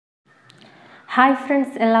Hi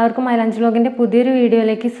friends, എല്ലാവർക്കും Mailanji vlogന്റെ പുതിയൊരു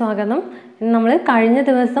വീഡിയോയിലേക്ക് സ്വാഗതം. നമ്മൾ കഴിഞ്ഞ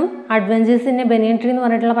ദിവസം അഡ്വഞ്ചേഴ്സിന്റെ ബനിയൻ ട്രീ എന്ന്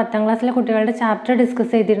പറഞ്ഞിട്ടുള്ള 10ാം ക്ലാസ്സിലെ കുട്ടികളുടെ ചാപ്റ്റർ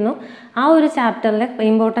ഡിസ്കസ് ചെയ്തിരുന്നു. ആ ഒരു ചാപ്റ്ററിലെ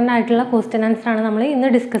ഇമ്പോർട്ടന്റ് ആയിട്ടുള്ള ക്വസ്റ്റ്യൻ ആൻസർ ആണ് നമ്മൾ ഇന്ന്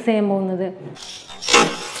ഡിസ്കസ് ചെയ്യാൻ പോകുന്നത്.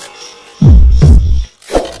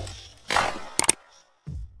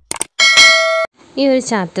 ഈ ഒരു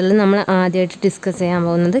ചാപ്റ്ററിൽ നമ്മൾ ആദ്യമായിട്ട് ഡിസ്കസ് ചെയ്യാൻ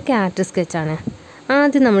പോകുന്നത് ക്യാരക്ടർ സ്കെച്ച് ആണ്.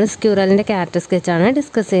 ആദ്യം നമ്മൾ സ്ക്യൂറലിന്റെ ക്യാരക്ടർ സ്കെച്ച് ആണ്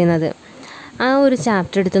ഡിസ്കസ് ചെയ്യുന്നത്. ആ ഒരു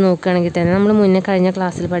ചാപ്റ്റർ എടുത്ത് നോക്കുകയാണെങ്കിൽ തന്നെ നമ്മൾ മുന്നേ കഴിഞ്ഞ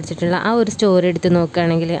ക്ലാസ്സിൽ പഠിച്ചിട്ടുള്ള ആ ഒരു സ്റ്റോറി എടുത്ത്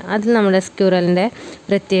നോക്കുകയാണെങ്കിൽ അതിൽ നമ്മുടെ സ്ക്യൂറലിൻ്റെ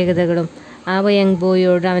പ്രത്യേകതകളും ആ യങ്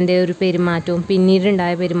ബോയോട് അവൻ്റെ ഒരു പെരുമാറ്റവും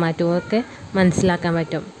പിന്നീടുണ്ടായ പെരുമാറ്റവും ഒക്കെ മനസ്സിലാക്കാൻ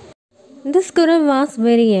പറ്റും. The squirrel was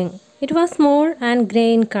very young. It was small and grey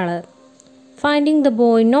in color. Finding the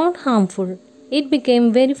boy not harmful, it became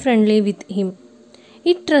very friendly with him.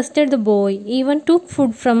 It trusted the boy, even took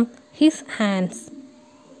food from his hands.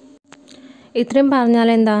 ഇത്രയും പറഞ്ഞാൽ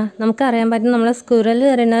എന്താ നമുക്കറിയാൻ പറ്റും നമ്മളെ squirrel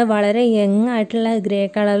പറയുന്നത് വളരെ young ആയിട്ടുള്ള grey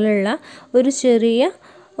കളറിലുള്ള ഒരു ചെറിയ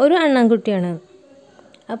ഒരു അണ്ണാൻകുട്ടിയാണ്.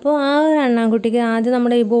 അപ്പോൾ ആ ഒരു അണ്ണാൻകുട്ടിക്ക് ആദ്യം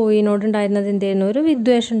നമ്മുടെ ഈ ബോയിനോട് ഉണ്ടായിരുന്നത് എന്തായിരുന്നു, ഒരു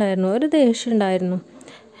വിദ്വേഷം ഉണ്ടായിരുന്നു, ഒരു ദേഷ്യം ഉണ്ടായിരുന്നു.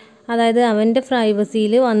 അതായത് അവൻ്റെ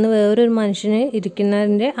പ്രൈവസിയിൽ വന്ന് വേറൊരു മനുഷ്യന്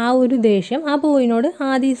ഇരിക്കുന്നതിൻ്റെ ആ ഒരു ദേഷ്യം ആ ബോയിനോട്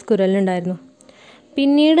ആദ്യം ഈ സ്ക്വിറലിനുണ്ടായിരുന്നു.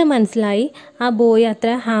 പിന്നീട് മനസ്സിലായി ആ ബോയ് അത്ര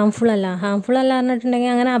ഹാംഫുൾ അല്ല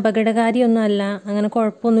പറഞ്ഞിട്ടുണ്ടെങ്കിൽ അങ്ങനെ അപകടകാരിയൊന്നും അല്ല, അങ്ങനെ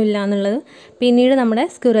കുഴപ്പമൊന്നുമില്ല എന്നുള്ളത് പിന്നീട് നമ്മുടെ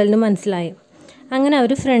സ്ക്വിറലിന് മനസ്സിലായി. അങ്ങനെ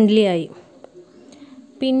അവർ ഫ്രണ്ട്ലി ആയി.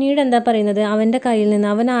 പിന്നീട് എന്താ പറയുന്നത്, അവൻ്റെ കയ്യിൽ നിന്ന്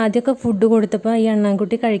അവൻ ആദ്യമൊക്കെ ഫുഡ് കൊടുത്തപ്പോൾ ഈ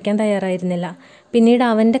അണ്ണാൻകുട്ടി കഴിക്കാൻ തയ്യാറായിരുന്നില്ല. പിന്നീട്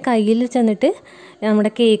അവൻ്റെ കയ്യിൽ ചെന്നിട്ട്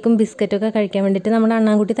നമ്മുടെ കേക്കും ബിസ്ക്കറ്റൊക്കെ കഴിക്കാൻ വേണ്ടിയിട്ട് നമ്മുടെ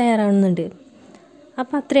അണ്ണാൻകുട്ടി തയ്യാറാവുന്നുണ്ട്.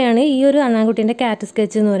 അപ്പോൾ അത്രയാണ് ഈ ഒരു അണ്ണാൻകുട്ടീൻ്റെ ക്യാരക്ടർ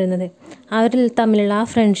സ്കെച്ച് എന്ന് പറയുന്നത്. അവർ തമ്മിലുള്ള ആ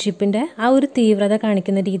ഫ്രണ്ട്ഷിപ്പിൻ്റെ ആ ഒരു തീവ്രത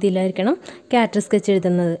കാണിക്കുന്ന രീതിയിലായിരിക്കണം ക്യാരക്ടർ സ്കെച്ച്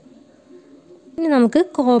എഴുതുന്നത്. ഇനി നമുക്ക്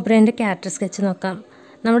കോബ്രേൻ്റെ ക്യാരക്ടർ സ്കെച്ച് നോക്കാം.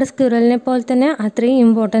 നമ്മുടെ സ്ക്വിറലിനെ പോലെ തന്നെ അത്രയും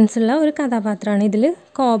ഇമ്പോർട്ടൻസ് ഉള്ള ഒരു കഥാപാത്രമാണ് ഇതിൽ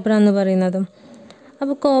കോബ്ര എന്ന് പറയുന്നതും.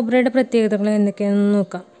 അപ്പോൾ കോബ്രയുടെ പ്രത്യേകതകൾ എന്തൊക്കെയാണെന്ന്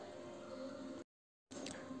നോക്കാം.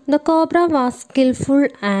 The cobra was skillful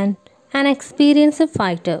and an experienced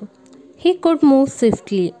fighter. He could move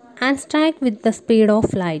swiftly and strike with the speed of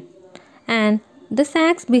light, and the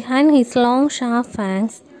sacs behind his long sharp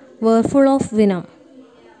fangs were full of venom.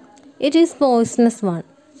 It is poisonous one.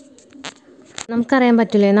 നമുക്കറിയാൻ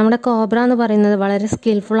പറ്റില്ലേ നമ്മുടെ cobra എന്ന് പറയുന്നത് വളരെ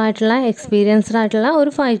skilful ആയിട്ടുള്ള experienced ആയിട്ടുള്ള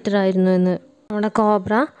ഒരു fighter ആയിരുന്നു എന്ന്. നമ്മുടെ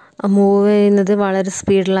കോബ്ര മൂവ് ചെയ്യുന്നത് വളരെ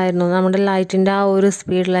സ്പീഡിലായിരുന്നു. നമ്മുടെ ലൈറ്റിൻ്റെ ആ ഒരു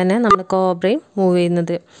സ്പീഡിൽ തന്നെ നമ്മുടെ കോബ്രയും മൂവ്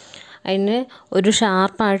ചെയ്യുന്നത്. അതിന് ഒരു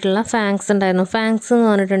ഷാർപ്പായിട്ടുള്ള ഫാങ്സ് ഉണ്ടായിരുന്നു. ഫാങ്സ് എന്ന്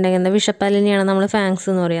പറഞ്ഞിട്ടുണ്ടെങ്കിൽ എന്താ, വിഷപ്പല്ലിനെയാണ് നമ്മൾ ഫാങ്സ്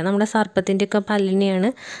എന്ന് പറയുക. നമ്മുടെ സർപ്പത്തിൻ്റെയൊക്കെ പല്ലിനെയാണ്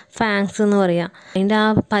ഫാങ്സ് എന്ന് പറയുക. അതിൻ്റെ ആ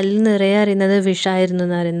പല്ല് നിറയെ അറിയുന്നത് വിഷമായിരുന്നു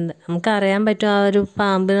എന്ന് പറയുന്നത്. നമുക്കറിയാൻ പറ്റും ആ ഒരു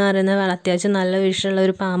പാമ്പ് എന്ന് പറയുന്നത് അത്യാവശ്യം നല്ല വിഷമുള്ള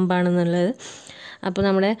ഒരു പാമ്പാണെന്നുള്ളത്. അപ്പോൾ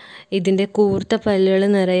നമ്മുടെ ഇതിൻ്റെ കൂർത്ത പല്ലുകൾ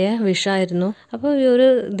നിറയെ വിഷമായിരുന്നു. അപ്പോൾ ഈ ഒരു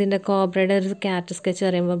ഇതിൻ്റെ കോബ്രയുടെ ഒരു ക്യാരക്ടർ സ്കെച്ച്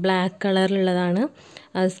പറയുമ്പോൾ ബ്ലാക്ക് കളറിലുള്ളതാണ്.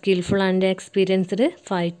 അത് സ്കിൽഫുൾ ആൻഡ് എക്സ്പീരിയൻസ്ഡ്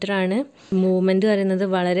ഫൈറ്ററാണ്. മൂവ്മെൻറ്റ് പറയുന്നത്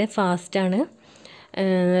വളരെ ഫാസ്റ്റാണ്.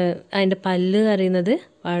 അതിൻ്റെ പല്ല് പറയുന്നത്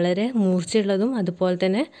വളരെ മൂർച്ചയുള്ളതും അതുപോലെ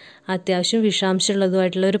തന്നെ അത്യാവശ്യം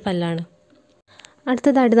വിഷാംശമുള്ളതുമായിട്ടുള്ള ഒരു പല്ലാണ്.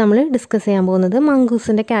 അടുത്തതായിട്ട് നമ്മൾ ഡിസ്കസ് ചെയ്യാൻ പോകുന്നത്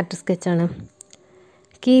മംഗൂസിൻ്റെ ക്യാരക്ടർ സ്കെച്ചാണ്.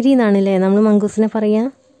 കീരി എന്നാണല്ലേ നമ്മൾ മംഗൂസിനെ പറയുക.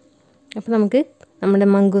 അപ്പോൾ നമുക്ക് നമ്മുടെ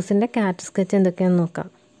മംഗൂസിൻ്റെ ക്യാരക്ടർ സ്കെച്ച് എന്തൊക്കെയാണെന്ന് നോക്കാം.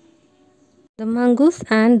 The mongoose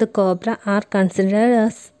and the cobra are considered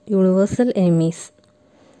as universal enemies.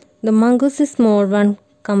 The mongoose is small one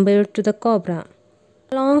compared to the cobra.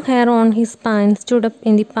 Long hair on his spine stood up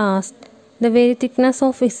in the past. The very thickness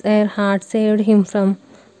of his hair had saved him from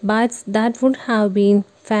bites that would have been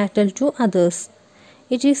fatal to others.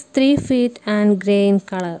 It is 3 feet and grey in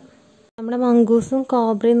color. നമ്മുടെ മംഗൂസും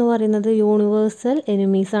കോബ്രയും എന്ന് പറയുന്നത് universal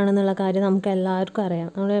enemies ആണെന്നുള്ള കാര്യം നമുക്ക് എല്ലാവർക്കും അറിയാം.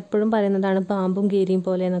 നമ്മൾ എപ്പോഴും പറയുന്നതാണ് പാമ്പും കീരിയും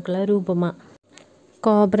പോലെ എന്നൊക്കെയുള്ള രൂപമ.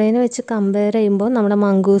 കോബ്രേനെ വെച്ച് കമ്പയർ ചെയ്യുമ്പോൾ നമ്മുടെ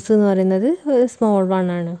മംഗൂസ് എന്ന് പറയുന്നത് സ്മോൾ വൺ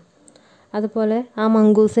ആണ്. അതുപോലെ ആ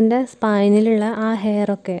മംഗൂസിൻ്റെ സ്പൈനിലുള്ള ആ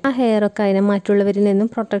ഹെയറൊക്കെ അതിനെ മറ്റുള്ളവരിൽ നിന്നും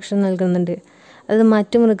പ്രൊട്ടക്ഷൻ നൽകുന്നുണ്ട്. അത്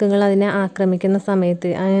മറ്റു മൃഗങ്ങൾ അതിനെ ആക്രമിക്കുന്ന സമയത്ത്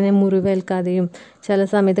അതിനെ മുറിവേൽക്കാതെയും ചില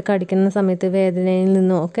സമയത്ത് കടിക്കുന്ന സമയത്ത് വേദനയിൽ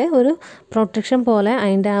നിന്നും ഒക്കെ ഒരു പ്രൊട്ടക്ഷൻ പോലെ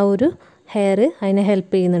അതിൻ്റെ ആ ഒരു ഹെയർ അതിനെ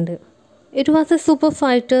ഹെൽപ്പ് ചെയ്യുന്നുണ്ട്. It was a super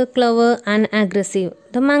fighter, clever and aggressive.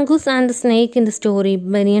 The mongoose and the snake in the story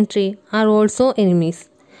Banyan Tree are also enemies.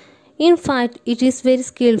 In fight, it is very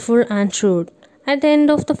skillful and shrewd. At the end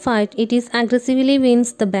of the fight, it is aggressively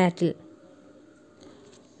wins the battle.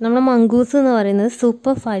 നമ്മുടെ mongoose എന്ന് പറയുന്നത്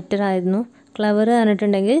super fighter ആയിരുന്നു. Clever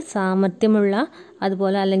പറഞ്ഞിട്ടുണ്ടെങ്കിൽ സാമർത്ഥ്യമുള്ള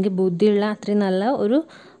അതുപോലെ അല്ലെങ്കിൽ ബുദ്ധിയുള്ള അത്രയും നല്ല ഒരു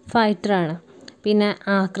ഫൈറ്ററാണ്. പിന്നെ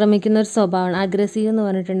ആക്രമിക്കുന്ന ഒരു സ്വഭാവമാണ്. അഗ്രസീവ് എന്ന്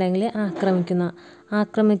പറഞ്ഞിട്ടുണ്ടെങ്കിൽ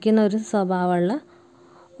ആക്രമിക്കുന്ന ഒരു സ്വഭാവമുള്ള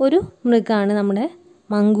ഒരു മൃഗമാണ് നമ്മുടെ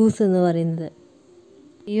മംഗൂസ് എന്ന് പറയുന്നത്.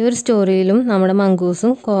 ഈ ഒരു സ്റ്റോറിയിലും നമ്മുടെ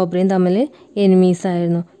മംഗൂസും കോബ്രയും തമ്മിൽ എനിമീസ്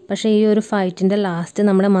ആയിരുന്നു. പക്ഷേ ഈ ഒരു ഫൈറ്റിൻ്റെ ലാസ്റ്റ്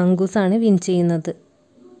നമ്മുടെ മംഗൂസാണ് വിൻ ചെയ്യുന്നത്.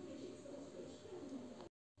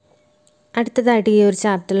 അടുത്തതായിട്ട് ഈ ഒരു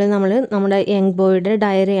ചാപ്റ്ററിൽ നമ്മൾ നമ്മുടെ യങ് ബോയുടെ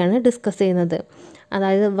ഡയറിയാണ് ഡിസ്കസ് ചെയ്യുന്നത്.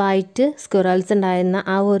 അതായത് വൈറ്റ് സ്ക്വിറൽസ് ഉണ്ടായിരുന്ന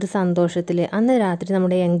ആ ഒരു സന്തോഷത്തിൽ അന്ന് രാത്രി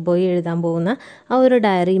നമ്മുടെ യങ് ബോയ് എഴുതാൻ പോകുന്ന ആ ഒരു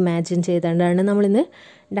ഡയറി ഇമാജിൻ ചെയ്തുകൊണ്ടാണ് നമ്മളിന്ന്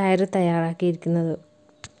ഡയറി തയ്യാറാക്കിയിരിക്കുന്നത്.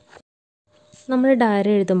 നമ്മൾ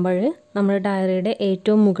ഡയറി എഴുതുമ്പോൾ നമ്മുടെ ഡയറിയുടെ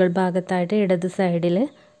ഏറ്റവും മുകൾ ഭാഗത്തായിട്ട് ഇടത് സൈഡിൽ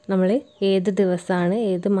നമ്മൾ ഏത് ദിവസമാണ്,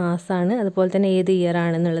 ഏത് മാസമാണ്, അതുപോലെ തന്നെ ഏത് ഇയർ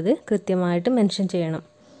ആണെന്നുള്ളത് കൃത്യമായിട്ട് മെൻഷൻ ചെയ്യണം.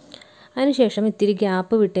 അതിനുശേഷം ഇത്തിരി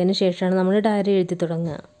ഗ്യാപ്പ് വിട്ടതിന് ശേഷമാണ് നമ്മൾ ഡയറി എഴുതി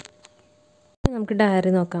തുടങ്ങുക. നമുക്ക്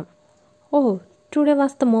ഡയറി നോക്കാം. Today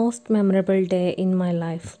was the most memorable day in my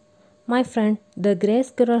life. My friend, the grey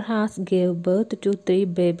squirrel, has gave birth to 3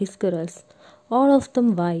 baby squirrels, all of them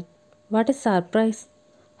white. What a surprise!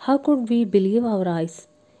 How could we believe our eyes?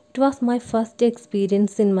 It was my first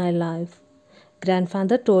experience in my life.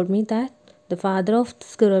 Grandfather told me that the father of the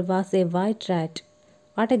squirrel was a white rat.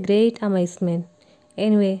 What a great amazement.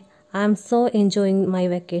 Anyway, I am so enjoying my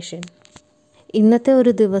vacation. ഇന്നത്തെ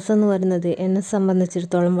ഒരു ദിവസം എന്ന് പറയുന്നത് എന്നെ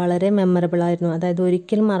സംബന്ധിച്ചിടത്തോളം വളരെ memorable ആയിരുന്നു. അതായത്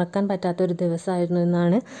ഒരിക്കലും മറക്കാൻ പറ്റാത്തൊരു ദിവസമായിരുന്നു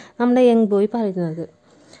എന്നാണ് നമ്മുടെ യങ് ബോയ് പറയുന്നത്.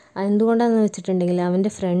 എന്തുകൊണ്ടാണെന്ന് വെച്ചിട്ടുണ്ടെങ്കിൽ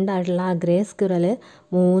അവൻ്റെ ഫ്രണ്ടായിട്ടുള്ള ആ ഗ്രേ സ്ക്വിറൽ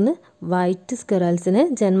 3 വൈറ്റ് സ്ക്വിറൽസിന്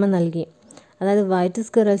ജന്മം നൽകി. അതായത് വൈറ്റ്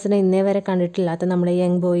സ്ക്വിറൽസിനെ ഇന്നേ വരെ കണ്ടിട്ടില്ലാത്ത നമ്മുടെ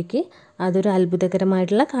യങ് ബോയ്ക്ക് അതൊരു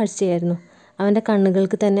അത്ഭുതകരമായിട്ടുള്ള കാഴ്ചയായിരുന്നു. അവൻ്റെ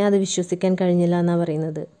കണ്ണുകൾക്ക് തന്നെ അത് വിശ്വസിക്കാൻ കഴിഞ്ഞില്ല എന്നാണ്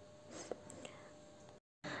പറയുന്നത്.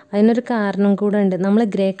 അതിനൊരു കാരണം കൂടെ ഉണ്ട്. നമ്മൾ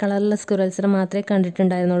ഗ്രേ കളറിലുള്ള സ്ക്വിറൽസിനെ മാത്രമേ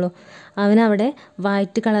കണ്ടിട്ടുണ്ടായിരുന്നുള്ളൂ. അവനവിടെ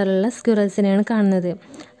വൈറ്റ് കളറിലുള്ള സ്ക്വിറൽസിനെയാണ് കാണുന്നത്.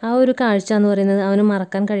 ആ ഒരു കാഴ്ച എന്ന് പറയുന്നത് അവന്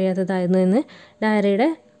മറക്കാൻ കഴിയാത്തതായിരുന്നു എന്ന് ഡയറിയുടെ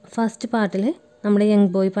ഫസ്റ്റ് പാർട്ടിൽ നമ്മുടെ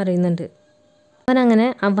യങ് ബോയ് പറയുന്നുണ്ട്. അവനങ്ങനെ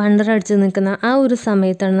വണ്ടർ അടിച്ച് നിൽക്കുന്ന ആ ഒരു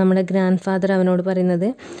സമയത്താണ് നമ്മുടെ ഗ്രാൻഡ് ഫാദർ അവനോട് പറയുന്നത്,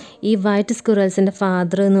 ഈ വൈറ്റ് സ്ക്വിറൽസിൻ്റെ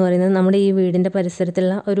ഫാദർ എന്ന് പറയുന്നത് നമ്മുടെ ഈ വീടിൻ്റെ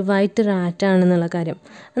പരിസരത്തുള്ള ഒരു വൈറ്റ് റാറ്റാണെന്നുള്ള കാര്യം.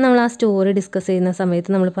 അത് നമ്മൾ ആ സ്റ്റോറി ഡിസ്കസ് ചെയ്യുന്ന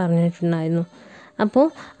സമയത്ത് നമ്മൾ പറഞ്ഞിട്ടുണ്ടായിരുന്നു. അപ്പോൾ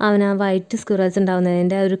അവൻ ആ വൈറ്റ് സ്ക്വിറൽസ്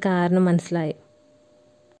ഉണ്ടാകുന്നതിൻ്റെ ഒരു കാരണം മനസ്സിലായി.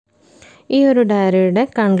 ഈ ഒരു ഡയറിയുടെ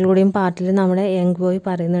കൺക്ലൂഡിങ് പാർട്ടിൽ നമ്മുടെ യങ് ബോയ്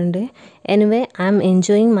പറയുന്നുണ്ട്, anyway I am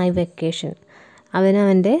enjoying my vacation.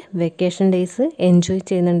 അവൻ്റെ വെക്കേഷൻ ഡേയ്സ് എൻജോയ്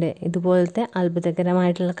ചെയ്യുന്നുണ്ട്. ഇതുപോലത്തെ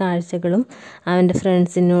അത്ഭുതകരമായിട്ടുള്ള കാഴ്ചകളും അവൻ്റെ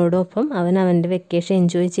ഫ്രണ്ട്സിനോടൊപ്പം അവൻ്റെ വെക്കേഷൻ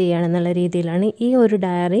എൻജോയ് ചെയ്യുകയാണെന്നുള്ള രീതിയിലാണ് ഈ ഒരു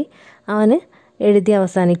ഡയറി അവന് എഴുതി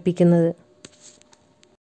അവസാനിപ്പിക്കുന്നത്.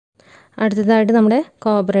 അടുത്തതായിട്ട് നമ്മുടെ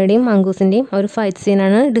കോബ്രയുടെയും മംഗൂസിൻ്റെയും ഒരു ഫൈറ്റ്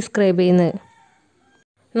സീനാണ് ഡിസ്ക്രൈബ് ചെയ്യുന്നത്.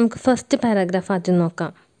 നമുക്ക് ഫസ്റ്റ് പാരഗ്രാഫ് ആദ്യം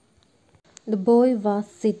നോക്കാം. The boy was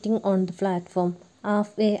sitting on the platform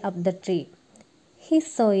halfway up the tree. He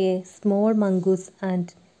saw a small mongoose and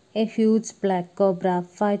a huge black cobra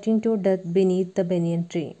fighting to death beneath the banyan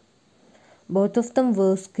tree. Both of them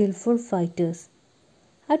were skillful fighters.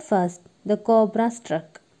 At first, the cobra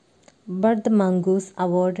struck, but the mongoose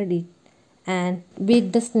avoided it and beat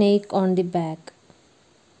the snake on the back.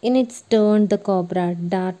 In its turn, the cobra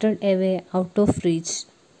darted away out of reach.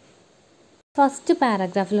 First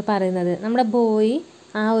പാരഗ്രാഫിൽ പറയുന്നത് നമ്മുടെ boy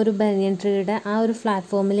ആ ഒരു ബനിയൻ ട്രീയുടെ ആ ഒരു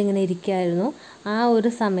പ്ലാറ്റ്ഫോമിൽ ഇങ്ങനെ ഇരിക്കുകയായിരുന്നു. ആ ഒരു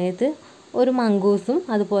സമയത്ത് ഒരു മംഗൂസും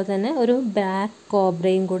അതുപോലെ തന്നെ ഒരു ബ്ലാക്ക്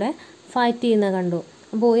കോബ്രയും കൂടെ ഫൈറ്റ് ചെയ്യുന്നത് കണ്ടു.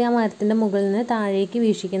 ബോയ് ആ മരത്തിൻ്റെ മുകളിൽ നിന്ന് താഴേക്ക്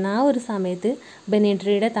വീക്ഷിക്കുന്ന ആ ഒരു സമയത്ത് ബനിയൻ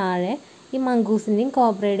ട്രീയുടെ താഴെ ഈ മംഗൂസിൻ്റെയും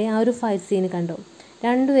കോബ്രയുടെയും ആ ഒരു ഫൈറ്റ് സീൻ കണ്ടു.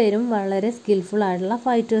 രണ്ടുപേരും വളരെ സ്കിൽഫുൾ ആയിട്ടുള്ള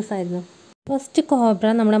ഫൈറ്റേഴ്സ് ആയിരുന്നു. ഫസ്റ്റ് കോബ്ര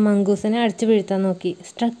നമ്മുടെ മംഗൂസിനെ അടിച്ചു വീഴ്ത്താൻ നോക്കി.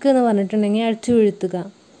 സ്ട്രക്ക് എന്ന് പറഞ്ഞിട്ടുണ്ടെങ്കിൽ അടിച്ചു വീഴ്ത്തുക.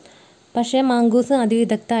 പക്ഷേ മംഗൂസ്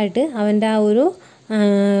അതിവിദഗ്ധമായിട്ട് അവൻ്റെ ആ ഒരു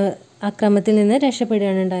അക്രമത്തിൽ നിന്ന്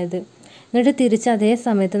രക്ഷപ്പെടുകയാണ് ഉണ്ടായത്. എന്നിട്ട് തിരിച്ച് അതേ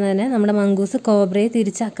സമയത്ത് തന്നെ നമ്മുടെ മംഗൂസ് കോബ്രയെ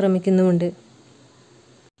തിരിച്ച് ആക്രമിക്കുന്നുമുണ്ട്.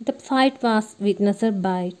 The fight was witnessed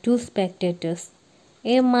by 2 spectators,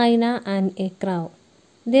 a myna and a crow.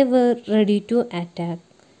 They were ready to attack.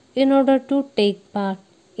 In order to take part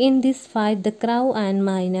in this fight, the crow and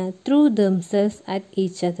myna threw themselves at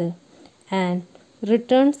each other and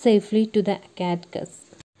returned safely to the carcass.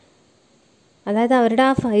 അതായത് അവരുടെ ആ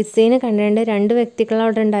fight scene കണ്ടുകൊണ്ട് 2 വ്യക്തികൾ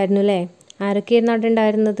അവിടെ ഉണ്ടായിരുന്നു അല്ലേ? ആരൊക്കെയായിരുന്നു അവിടെ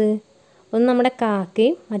ഉണ്ടായിരുന്നത്? ഒന്ന് നമ്മുടെ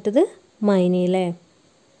കാക്കയും മറ്റത് മൈനയില്ലേ?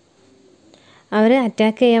 അവർ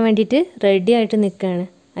അറ്റാക്ക് ചെയ്യാൻ വേണ്ടിയിട്ട് റെഡി ആയിട്ട് നിൽക്കുകയാണ്.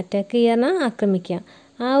 അറ്റാക്ക് ചെയ്യാൻ ആക്രമിക്കുക.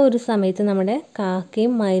 ആ ഒരു സമയത്ത് നമ്മുടെ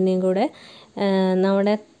കാക്കയും മൈനയും കൂടെ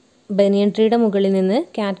നമ്മുടെ ബനിയൻ ട്രീയുടെ മുകളിൽ നിന്ന്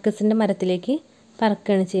കാറ്റ്കസിൻ്റെ മരത്തിലേക്ക്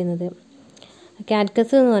പറക്കുകയാണ് ചെയ്യുന്നത്.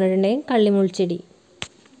 കാറ്റ്കസ് എന്ന് പറഞ്ഞിട്ടുണ്ടെങ്കിൽ കള്ളിമുൾച്ചെടി.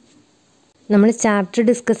 നമ്മൾ ചാപ്റ്റർ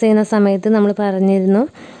ഡിസ്കസ് ചെയ്യുന്ന സമയത്ത് നമ്മൾ പറഞ്ഞിരുന്നു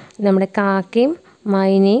നമ്മുടെ കാക്കയും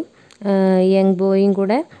മൈനയും യങ് ബോയും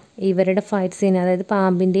കൂടെ ഇവരുടെ ഫൈറ്റ് സീൻ, അതായത്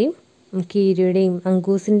പാമ്പിൻ്റെയും കീരിയുടെയും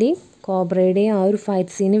മംഗൂസിൻ്റെയും കോബ്രയുടെയും ആ ഒരു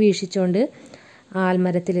ഫൈറ്റ് സീന് വീക്ഷിച്ചുകൊണ്ട്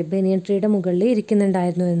ആൽമരത്തിൽ ബനിയൻ ട്രീയുടെ മുകളിൽ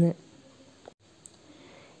ഇരിക്കുന്നുണ്ടായിരുന്നു എന്ന്.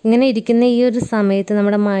 ഇങ്ങനെ ഇരിക്കുന്ന ഈ ഒരു സമയത്ത്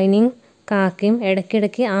നമ്മുടെ മൈനയും കാക്കയും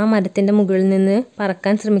ഇടയ്ക്കിടയ്ക്ക് ആ മരത്തിൻ്റെ മുകളിൽ നിന്ന്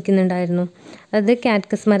പറക്കാൻ ശ്രമിക്കുന്നുണ്ടായിരുന്നു. അത്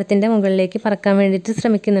കാറ്റ്കസ് മരത്തിൻ്റെ മുകളിലേക്ക് പറക്കാൻ വേണ്ടിയിട്ട്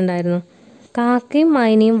ശ്രമിക്കുന്നുണ്ടായിരുന്നു. കാക്കയും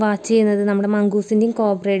മൈനയും വാച്ച് ചെയ്യുന്നത് നമ്മുടെ മംഗൂസിൻ്റെയും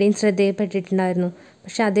കോബ്രയുടെയും ശ്രദ്ധയിൽപ്പെട്ടിട്ടുണ്ടായിരുന്നു.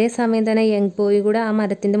 പക്ഷെ അതേ സമയം തന്നെ യങ് ബോയ് കൂടെ ആ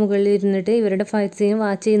മരത്തിൻ്റെ മുകളിൽ ഇരുന്നിട്ട് ഇവരുടെ ഫൈറ്റ് സീൻ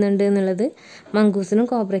വാച്ച് ചെയ്യുന്നുണ്ട് എന്നുള്ളത് മംഗൂസിനും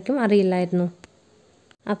കോബ്രയ്ക്കും അറിയില്ലായിരുന്നു.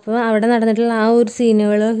 അപ്പോൾ അവിടെ നടന്നിട്ടുള്ള ആ ഒരു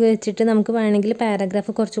സീനുകൾ വെച്ചിട്ട് നമുക്ക് വേണമെങ്കിൽ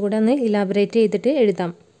പാരഗ്രാഫ് കുറച്ചുകൂടെ ഒന്ന് ഇലാബറേറ്റ് ചെയ്തിട്ട്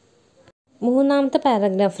എഴുതാം. മൂന്നാമത്തെ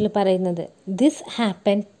പാരഗ്രാഫിൽ പറയുന്നത് this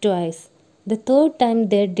happened twice. The third time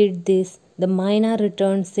they did this the മൈന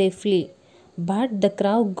return safely. But the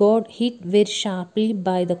crow got hit very sharply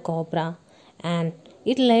by the cobra, and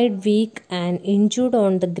it laid weak and injured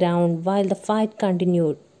on the ground while the fight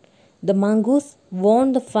continued. The mongoose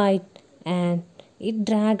won the fight, and it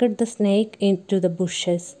dragged the snake into the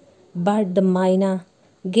bushes. But the myna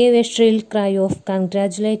gave a shrill cry of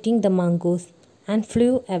congratulating the mongoose and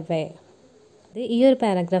flew away. ഈ ഒരു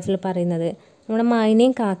പാരഗ്രാഫിൽ പറയുന്നത് നമ്മുടെ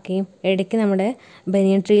മൈനയും കാക്കയും ഇടയ്ക്ക് നമ്മുടെ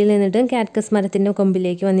ബനിയൻ ട്രീയിൽ നിന്നിട്ട് കാറ്റ്കസ് മരത്തിൻ്റെ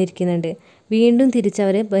കൊമ്പിലേക്ക് വന്നിരിക്കുന്നുണ്ട്. വീണ്ടും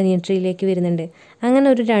തിരിച്ചവർ ബനിയൻ ട്രീയിലേക്ക് വരുന്നുണ്ട്. അങ്ങനെ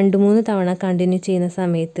ഒരു 2-3 തവണ കണ്ടിന്യൂ ചെയ്യുന്ന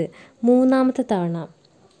സമയത്ത് മൂന്നാമത്തെ തവണ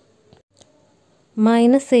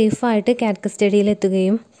മൈന സേഫായിട്ട് കാറ്റ്കസ്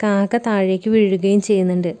സ്റ്റഡിയിലെത്തുകയും കാക്ക താഴേക്ക് വീഴുകയും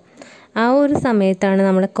ചെയ്യുന്നുണ്ട്. ആ ഒരു സമയത്താണ്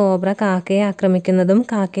നമ്മുടെ കോബ്ര കാക്കയെ ആക്രമിക്കുന്നതും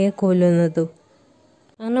കാക്കയെ കൊല്ലുന്നതും.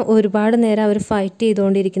 അങ്ങനെ ഒരുപാട് നേരം അവർ ഫൈറ്റ്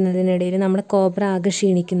ചെയ്തുകൊണ്ടിരിക്കുന്നതിനിടയിൽ നമ്മുടെ കോബ്ര ആകെ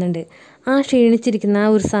ക്ഷീണിക്കുന്നുണ്ട്. ആ ക്ഷീണിച്ചിരിക്കുന്ന ആ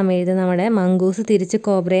ഒരു സമയത്ത് നമ്മുടെ മംഗൂസ് തിരിച്ച്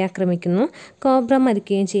കോബ്രയെ ആക്രമിക്കുന്നു. കോബ്ര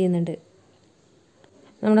മരിക്കുകയും ചെയ്യുന്നുണ്ട്.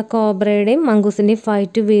 നമ്മുടെ കോബ്രയുടെയും മംഗൂസിൻ്റെയും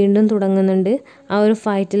ഫൈറ്റ് വീണ്ടും തുടങ്ങുന്നുണ്ട്. ആ ഒരു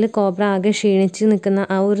ഫൈറ്റിൽ കോബ്ര ആകെ ക്ഷീണിച്ച് നിൽക്കുന്ന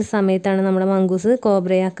ആ ഒരു സമയത്താണ് നമ്മുടെ മംഗൂസ്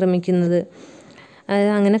കോബ്രയെ ആക്രമിക്കുന്നത്.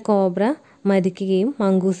 അങ്ങനെ കോബ്ര മരിക്കുകയും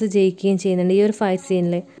മംഗൂസ് ജയിക്കുകയും ചെയ്യുന്നുണ്ട്. ഈ ഒരു ഫൈറ്റ്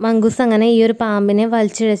സീനിൽ മംഗൂസ് അങ്ങനെ ഈ ഒരു പാമ്പിനെ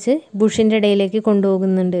വലിച്ചിഴച്ച് ബുഷിൻ്റെ ഇടയിലേക്ക്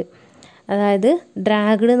കൊണ്ടുപോകുന്നുണ്ട്. അതായത്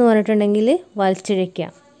ഡ്രാഗഡ് എന്ന് പറഞ്ഞിട്ടുണ്ടെങ്കിൽ വലിച്ചിഴയ്ക്കുക.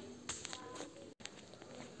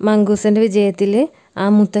 മംഗൂസിൻ്റെ വിജയത്തിൽ ആ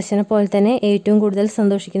മുത്തശ്ശനെ പോലെ തന്നെ ഏറ്റവും കൂടുതൽ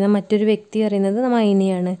സന്തോഷിക്കുന്ന മറ്റൊരു വ്യക്തി പറയുന്നത്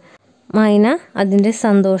മൈനയാണ്. മൈന അതിൻ്റെ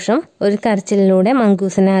സന്തോഷം ഒരു കരച്ചിലിലൂടെ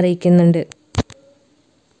മംഗൂസിനെ അറിയിക്കുന്നുണ്ട്.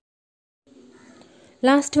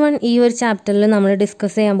 ലാസ്റ്റ് വൺ, ഈ ഒരു ചാപ്റ്ററിൽ നമ്മൾ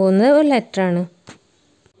ഡിസ്കസ് ചെയ്യാൻ പോകുന്നത് ഒരു ലെറ്ററാണ്.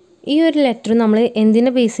 ഈ ഒരു ലെറ്റർ നമ്മൾ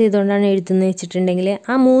എന്തിനെ ബേസ് ചെയ്തുകൊണ്ടാണ് എഴുതുന്നത് വെച്ചിട്ടുണ്ടെങ്കിൽ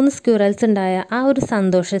ആ 3 സ്ക്യൂറൽസ് ഉണ്ടായ ആ ഒരു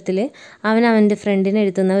സന്തോഷത്തിൽ അവൻ്റെ ഫ്രണ്ടിന്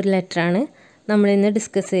എഴുതുന്ന ഒരു ലെറ്ററാണ് നമ്മളിന്ന്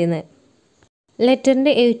ഡിസ്കസ് ചെയ്യുന്നത്.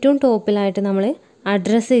 ലെറ്ററിൻ്റെ ഏറ്റവും ടോപ്പിലായിട്ട് നമ്മൾ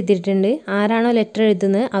അഡ്രസ്സ് എഴുതിയിട്ടുണ്ട്. ആരാണോ ലെറ്റർ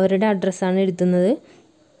എഴുതുന്നത് അവരുടെ അഡ്രസ്സാണ് എഴുതുന്നത്.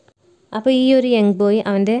 അപ്പോൾ ഈ ഒരു യങ് ബോയ്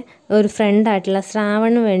അവൻ്റെ ഒരു ഫ്രണ്ടായിട്ടുള്ള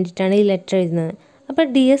ശ്രാവണിന് വേണ്ടിയിട്ടാണ് ഈ ലെറ്റർ എഴുതുന്നത്. അപ്പോൾ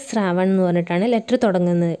ഡിയർ ശ്രാവൺ എന്ന് പറഞ്ഞിട്ടാണ് ലെറ്റർ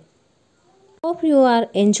തുടങ്ങുന്നത്. Hope you are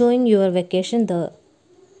enjoying your vacation the.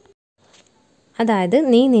 അതായത്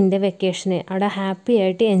നീ നിൻ്റെ വെക്കേഷന് അവിടെ ഹാപ്പി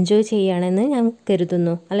ആയിട്ട് എൻജോയ് ചെയ്യുകയാണെന്ന് ഞാൻ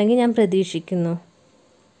കരുതുന്നു, അല്ലെങ്കിൽ ഞാൻ പ്രതീക്ഷിക്കുന്നു.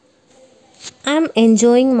 I am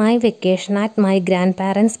enjoying my vacation at my grand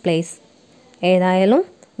parents place. ഏതായാലും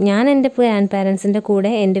ഞാൻ എൻ്റെ ഗ്രാൻഡ് പാരൻസിൻ്റെ കൂടെ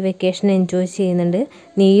എൻ്റെ വെക്കേഷൻ എൻജോയ് ചെയ്യുന്നുണ്ട്.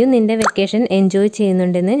 നീയും നിൻ്റെ വെക്കേഷൻ എൻജോയ്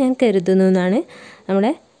ചെയ്യുന്നുണ്ടെന്ന് ഞാൻ കരുതുന്നു എന്നാണ്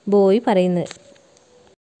നമ്മുടെ ബോയ് പറയുന്നത്.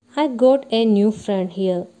 I got a new friend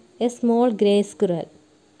here, a small grey squirrel.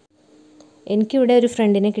 എനിക്കിവിടെ ഒരു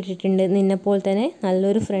ഫ്രണ്ടിനെ കിട്ടിയിട്ടുണ്ട്. നിന്നെപ്പോൾ തന്നെ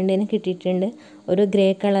നല്ലൊരു ഫ്രണ്ടിനെ കിട്ടിയിട്ടുണ്ട്. ഒരു ഗ്രേ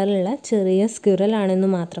കളറിലുള്ള ചെറിയ സ്ക്വിറൽ ആണെന്ന്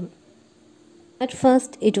മാത്രം. At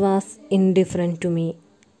first it was indifferent to me.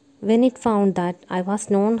 When it found that I was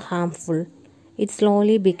not harmful, it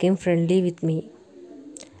slowly became friendly with me.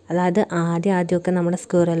 അതായത് ആദ്യമൊക്കെ നമ്മുടെ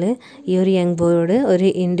സ്ക്വിറൽ ഈ ഒരു യങ് ബോയോട് ഒരു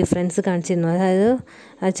ഇൻഡിഫറൻസ് കാണിച്ചിരുന്നു. അതായത്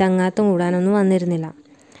ചങ്ങാത്തം കൂടാനൊന്നും വന്നിരുന്നില്ല.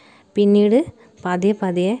 പിന്നീട്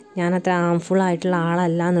പതിയെ ഞാനത്ര ഹാംഫുൾ ആയിട്ടുള്ള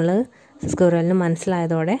ആളല്ല എന്നുള്ളത് സ്ക്വിറലിന്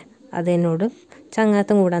മനസ്സിലായതോടെ അതെന്നോട്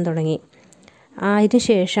ചങ്ങാത്തം കൂടാൻ തുടങ്ങി. അതിന്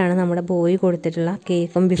ശേഷമാണ് നമ്മുടെ ബോയ് കൊടുത്തിട്ടുള്ള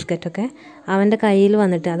കേക്കും ബിസ്ക്കറ്റൊക്കെ അവൻ്റെ കയ്യിൽ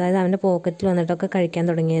വന്നിട്ട്, അതായത് അവൻ്റെ പോക്കറ്റിൽ വന്നിട്ടൊക്കെ കഴിക്കാൻ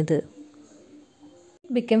തുടങ്ങിയത്.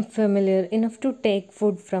 Became familiar enough to take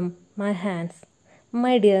food from my hands.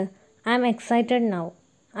 My dear, I am excited now.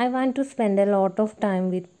 I want to spend a lot of time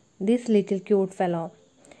with this little cute fellow.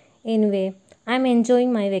 Anyway, I am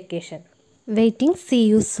enjoying my vacation. Waiting, see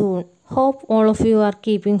you soon. Hope all of you are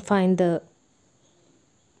keeping fine there.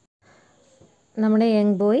 നമ്മുടെ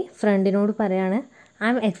young boy ഫ്രണ്ടിനോട് പറയാണ്, I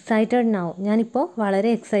am excited now. ഞാനിപ്പോൾ വളരെ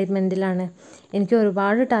എക്സൈറ്റ്മെൻറ്റിലാണ്. എനിക്ക്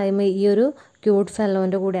ഒരുപാട് time ഈ ഒരു cute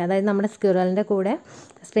ഫെല്ലോൻ്റെ കൂടെ, അതായത് നമ്മുടെ സ്ക്വിറലിൻ്റെ കൂടെ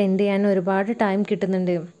സ്പെൻഡ് ചെയ്യാൻ ഒരുപാട് ടൈം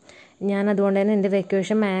കിട്ടുന്നുണ്ട്. ഞാൻ അതുകൊണ്ട് തന്നെ എൻ്റെ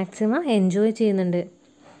വെക്കേഷൻ മാക്സിമം എൻജോയ് ചെയ്യുന്നുണ്ട്.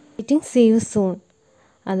 Waiting, see you soon.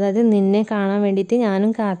 അതായത് നിന്നെ കാണാൻ വേണ്ടിയിട്ട്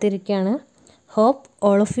ഞാനും കാത്തിരിക്കുകയാണ്. Hope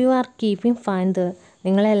all of you are keeping fine the.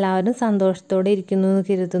 നിങ്ങളെല്ലാവരും സന്തോഷത്തോടെ ഇരിക്കുന്നു എന്ന്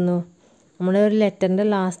കരുതുന്നു. നമ്മുടെ ഒരു ലെറ്ററിൻ്റെ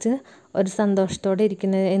ലാസ്റ്റ് ഒരു സന്തോഷത്തോടെ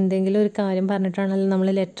ഇരിക്കുന്ന എന്തെങ്കിലും ഒരു കാര്യം പറഞ്ഞിട്ടാണല്ലോ നമ്മൾ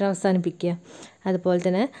ലെറ്റർ അവസാനിപ്പിക്കുക. അതുപോലെ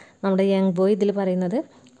തന്നെ നമ്മുടെ യങ് ബോയ് ഇതിൽ പറയുന്നത്,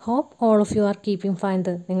 hope all of you are keeping fine.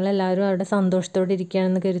 നിങ്ങളെല്ലാവരും അവിടെ സന്തോഷത്തോടെ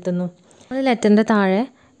ഇരിക്കുകയാണെന്ന് കരുതുന്നു. നമ്മൾ ലെറ്ററിൻ്റെ താഴെ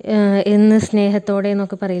എന്ന് സ്നേഹത്തോടെ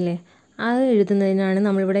എന്നൊക്കെ പറയില്ലേ, അത് എഴുതുന്നതിനാണ്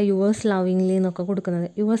നമ്മളിവിടെ യുവേഴ്സ് ലവിങ്ലി എന്നൊക്കെ കൊടുക്കുന്നത്.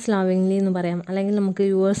 യുവേഴ്സ് ലവിങ്ലി എന്ന് പറയാം, അല്ലെങ്കിൽ നമുക്ക്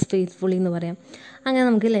യുവേഴ്സ് ഫെയ്ത്ത്ഫുള്ളി എന്ന് പറയാം. അങ്ങനെ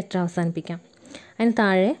നമുക്ക് ലെറ്റർ അവസാനിപ്പിക്കാം. അതിന്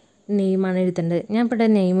താഴെ നെയിമാണ് എഴുതേണ്ടത്. ഞാൻ ഇവിടെ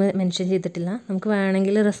നെയിം മെൻഷൻ ചെയ്തിട്ടില്ല. നമുക്ക്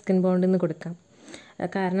വേണമെങ്കിൽ റസ്കിൻ ബോണ്ട് എന്ന് കൊടുക്കാം.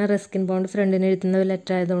 കാരണം റസ്കിൻ ബോണ്ട് ഫ്രണ്ടിന് എഴുതുന്ന ഒരു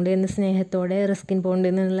ലെറ്റർ ആയതുകൊണ്ട് എന്ന് സ്നേഹത്തോടെ റസ്കിൻ ബോണ്ട്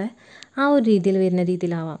എന്നുള്ള ആ ഒരു രീതിയിൽ വരുന്ന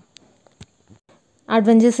രീതിയിലാവാം.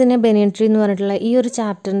 Adventures in A banian tree എന്ന് പറഞ്ഞിട്ടുള്ള ഈ ഒരു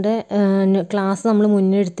ചാപ്റ്ററിൻ്റെ ക്ലാസ് നമ്മൾ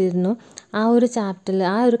മുന്നേ എടുത്തിരുന്നു. ആ ഒരു ചാപ്റ്ററിൽ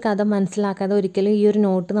ആ ഒരു കഥ മനസ്സിലാക്കാതെ ഒരിക്കലും ഈ ഒരു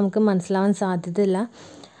നോട്ട് നമുക്ക് മനസ്സിലാവാൻ സാധ്യതയില്ല.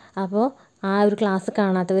 അപ്പോൾ ആ ഒരു ക്ലാസ്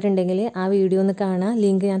കാണാത്തവരുണ്ടെങ്കിൽ ആ വീഡിയോ ഒന്ന് കാണുക.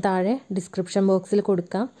 ലിങ്ക് ഞാൻ താഴെ ഡിസ്ക്രിപ്ഷൻ ബോക്സിൽ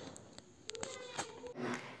കൊടുക്കാം.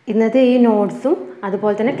 ഇന്നത്തെ ഈ നോട്ട്സും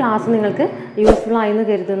അതുപോലെ തന്നെ ക്ലാസ്സും നിങ്ങൾക്ക് യൂസ്ഫുൾ ആയെന്ന്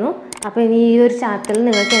കരുതുന്നു. അപ്പോൾ ഇനി ഈ ഒരു ചാപ്റ്ററിൽ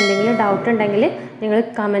നിങ്ങൾക്ക് എന്തെങ്കിലും ഡൗട്ട് ഉണ്ടെങ്കിൽ നിങ്ങൾ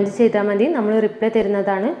കമൻറ്റ് ചെയ്താൽ മതി, നമ്മൾ റിപ്ലൈ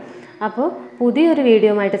തരുന്നതാണ്. അപ്പോൾ പുതിയൊരു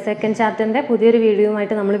വീഡിയോ ആയിട്ട്, സെക്കൻഡ് ചാപ്റ്ററിൻ്റെ പുതിയൊരു വീഡിയോ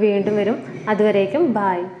ആയിട്ട് നമ്മൾ വീണ്ടും വരും. അതുവരേക്കും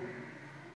ബൈ.